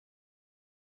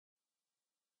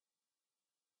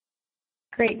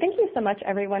Great. Thank you so much,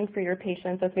 everyone, for your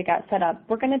patience as we got set up.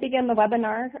 We're going to begin the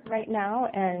webinar right now,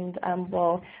 and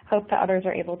we'll hope that others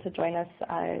are able to join us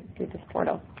through this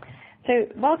portal. So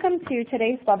welcome to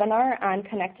today's webinar on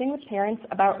connecting with parents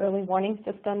about early warning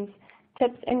systems,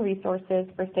 tips and resources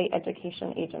for state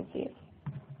education agencies.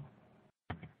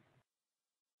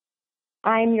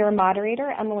 I'm your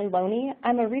moderator, Emily Loney.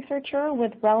 I'm a researcher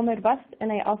with REL Midwest, and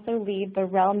I also lead the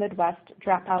REL Midwest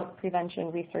Dropout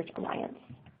Prevention Research Alliance.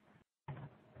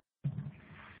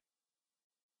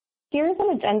 Here's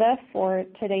an agenda for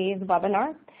today's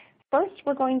webinar. First,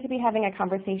 we're going to be having a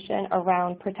conversation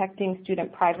around protecting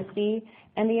student privacy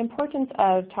and the importance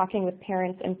of talking with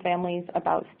parents and families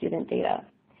about student data.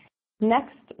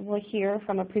 Next, we'll hear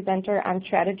from a presenter on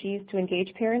strategies to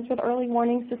engage parents with early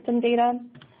warning system data.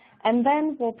 And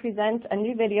then we'll present a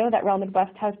new video that REL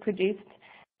Midwest has produced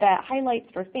that highlights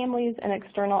for families and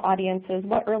external audiences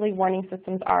what early warning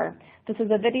systems are. This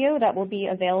is a video that will be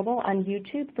available on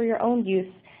YouTube for your own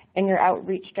use in your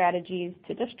outreach strategies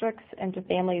to districts and to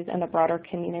families and the broader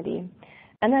community.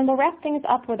 And then we'll wrap things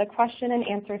up with a question and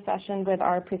answer session with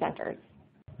our presenters.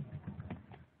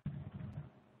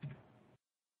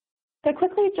 So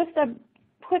quickly, just a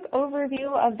quick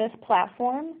overview of this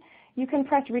platform. You can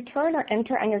press return or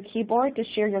enter on your keyboard to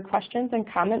share your questions and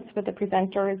comments with the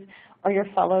presenters or your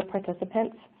fellow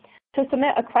participants. To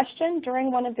submit a question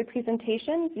during one of the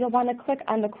presentations, you'll want to click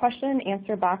on the question and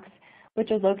answer box, which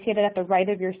is located at the right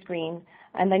of your screen,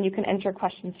 and then you can enter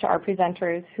questions to our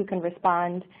presenters who can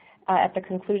respond at the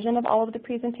conclusion of all of the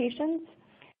presentations.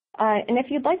 And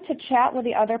if you'd like to chat with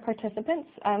the other participants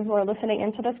who are listening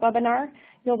into this webinar,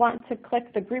 you'll want to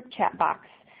click the group chat box,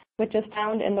 which is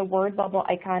found in the word bubble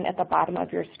icon at the bottom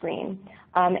of your screen.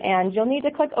 And you'll need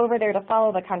to click over there to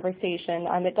follow the conversation.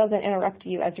 It doesn't interrupt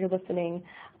you as you're listening,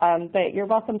 but you're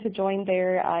welcome to join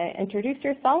there, introduce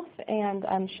yourself,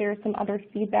 and share some other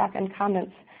feedback and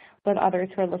comments with others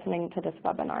who are listening to this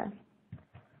webinar.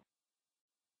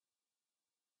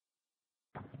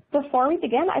 Before we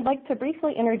begin, I'd like to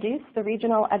briefly introduce the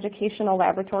Regional Educational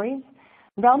Laboratories.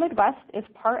 REL Midwest is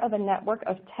part of a network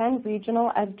of 10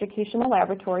 regional educational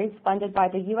laboratories funded by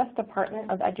the U.S. Department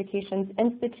of Education's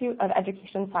Institute of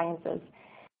Education Sciences.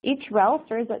 Each REL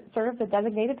serves a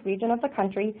designated region of the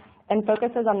country and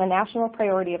focuses on the national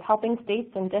priority of helping states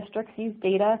and districts use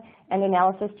data and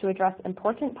analysis to address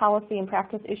important policy and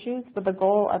practice issues with the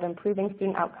goal of improving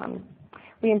student outcomes.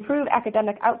 We improve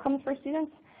academic outcomes for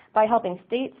students by helping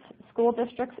states, school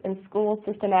districts, and schools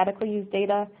systematically use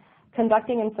data,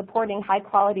 conducting and supporting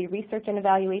high-quality research and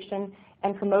evaluation,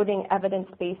 and promoting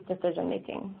evidence-based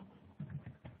decision-making.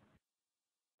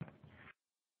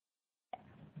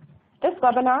 This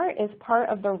webinar is part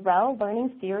of the REL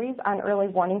Learning Series on early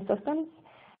warning systems.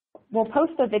 We'll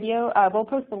post a video, we'll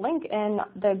post a link in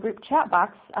the group chat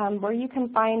box where you can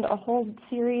find a whole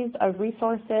series of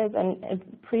resources and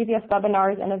previous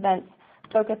webinars and events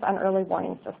focused on early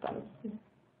warning systems.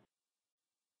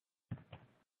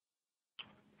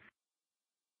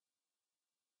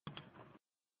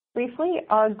 Briefly,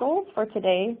 our goals for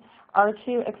today are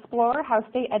to explore how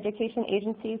state education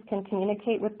agencies can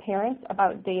communicate with parents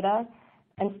about data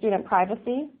and student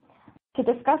privacy, to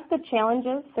discuss the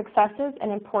challenges, successes,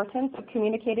 and importance of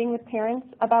communicating with parents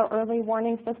about early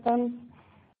warning systems,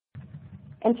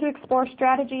 and to explore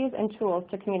strategies and tools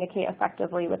to communicate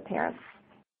effectively with parents.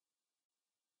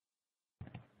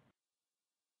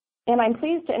 And I'm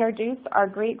pleased to introduce our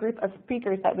great group of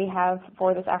speakers that we have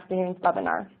for this afternoon's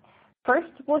webinar.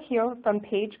 First, we'll hear from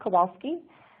Paige Kowalski.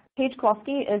 Paige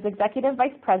Kowalski is Executive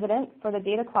Vice President for the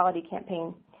Data Quality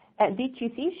Campaign. At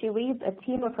DQC, she leads a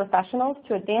team of professionals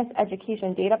to advance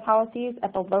education data policies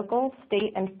at the local,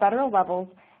 state, and federal levels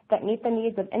that meet the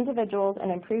needs of individuals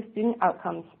and improve student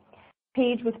outcomes.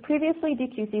 Paige was previously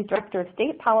DQC's Director of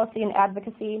State Policy and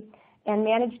Advocacy and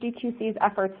managed DQC's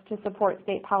efforts to support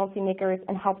state policymakers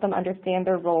and help them understand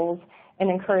their roles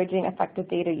in encouraging effective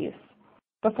data use.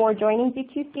 Before joining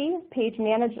DQC, Paige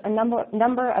managed a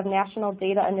number of national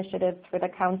data initiatives for the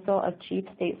Council of Chief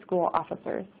State School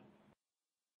Officers.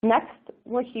 Next,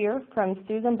 we'll hear from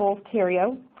Susan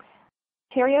Bowles-Theriault.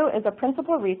 Theriault is a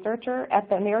principal researcher at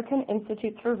the American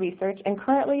Institute for Research and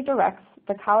currently directs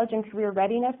the College and Career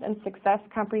Readiness and Success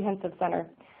Comprehensive Center.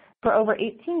 For over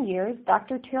 18 years,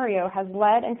 Dr. Theriault has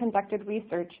led and conducted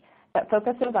research that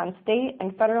focuses on state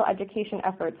and federal education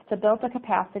efforts to build the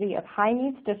capacity of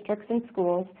high-needs districts and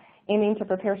schools aiming to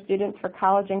prepare students for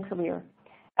college and career.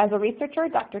 As a researcher,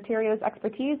 Dr. Theriault's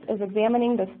expertise is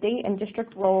examining the state and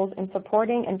district roles in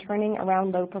supporting and turning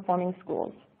around low-performing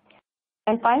schools.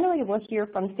 And finally, we'll hear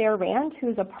from Sarah Rand, who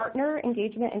is a partner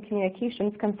engagement and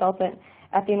communications consultant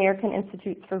at the American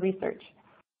Institute for Research.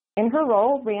 In her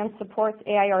role, Rand supports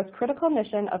AIR's critical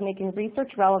mission of making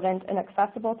research relevant and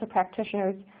accessible to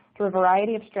practitioners through a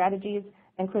variety of strategies,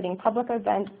 including public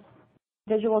events,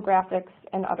 visual graphics,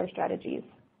 and other strategies.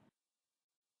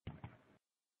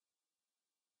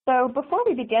 So before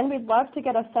we begin, we'd love to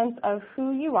get a sense of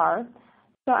who you are.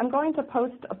 So I'm going to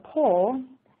post a poll,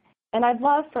 and I'd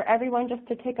love for everyone just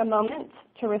to take a moment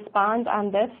to respond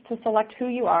on this to select who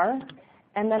you are,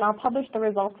 and then I'll publish the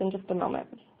results in just a moment.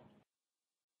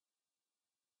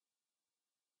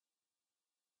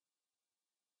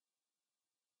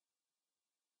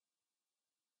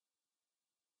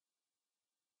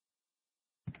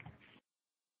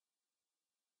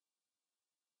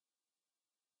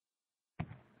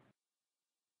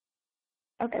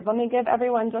 Okay, let me give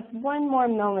everyone just one more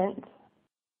moment.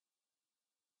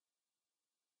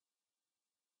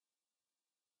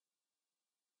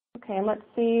 Okay, and let's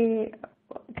see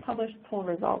published poll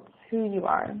results, who you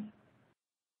are.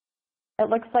 It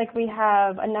looks like we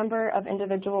have a number of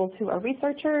individuals who are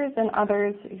researchers and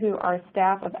others who are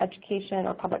staff of education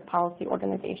or public policy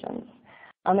organizations.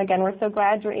 Again, we're so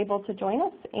glad you're able to join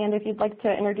us, and if you'd like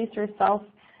to introduce yourself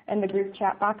in the group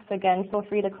chat box, again, feel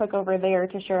free to click over there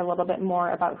to share a little bit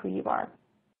more about who you are.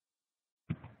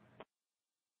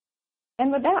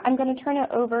 And with that, I'm going to turn it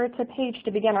over to Paige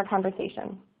to begin our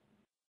conversation.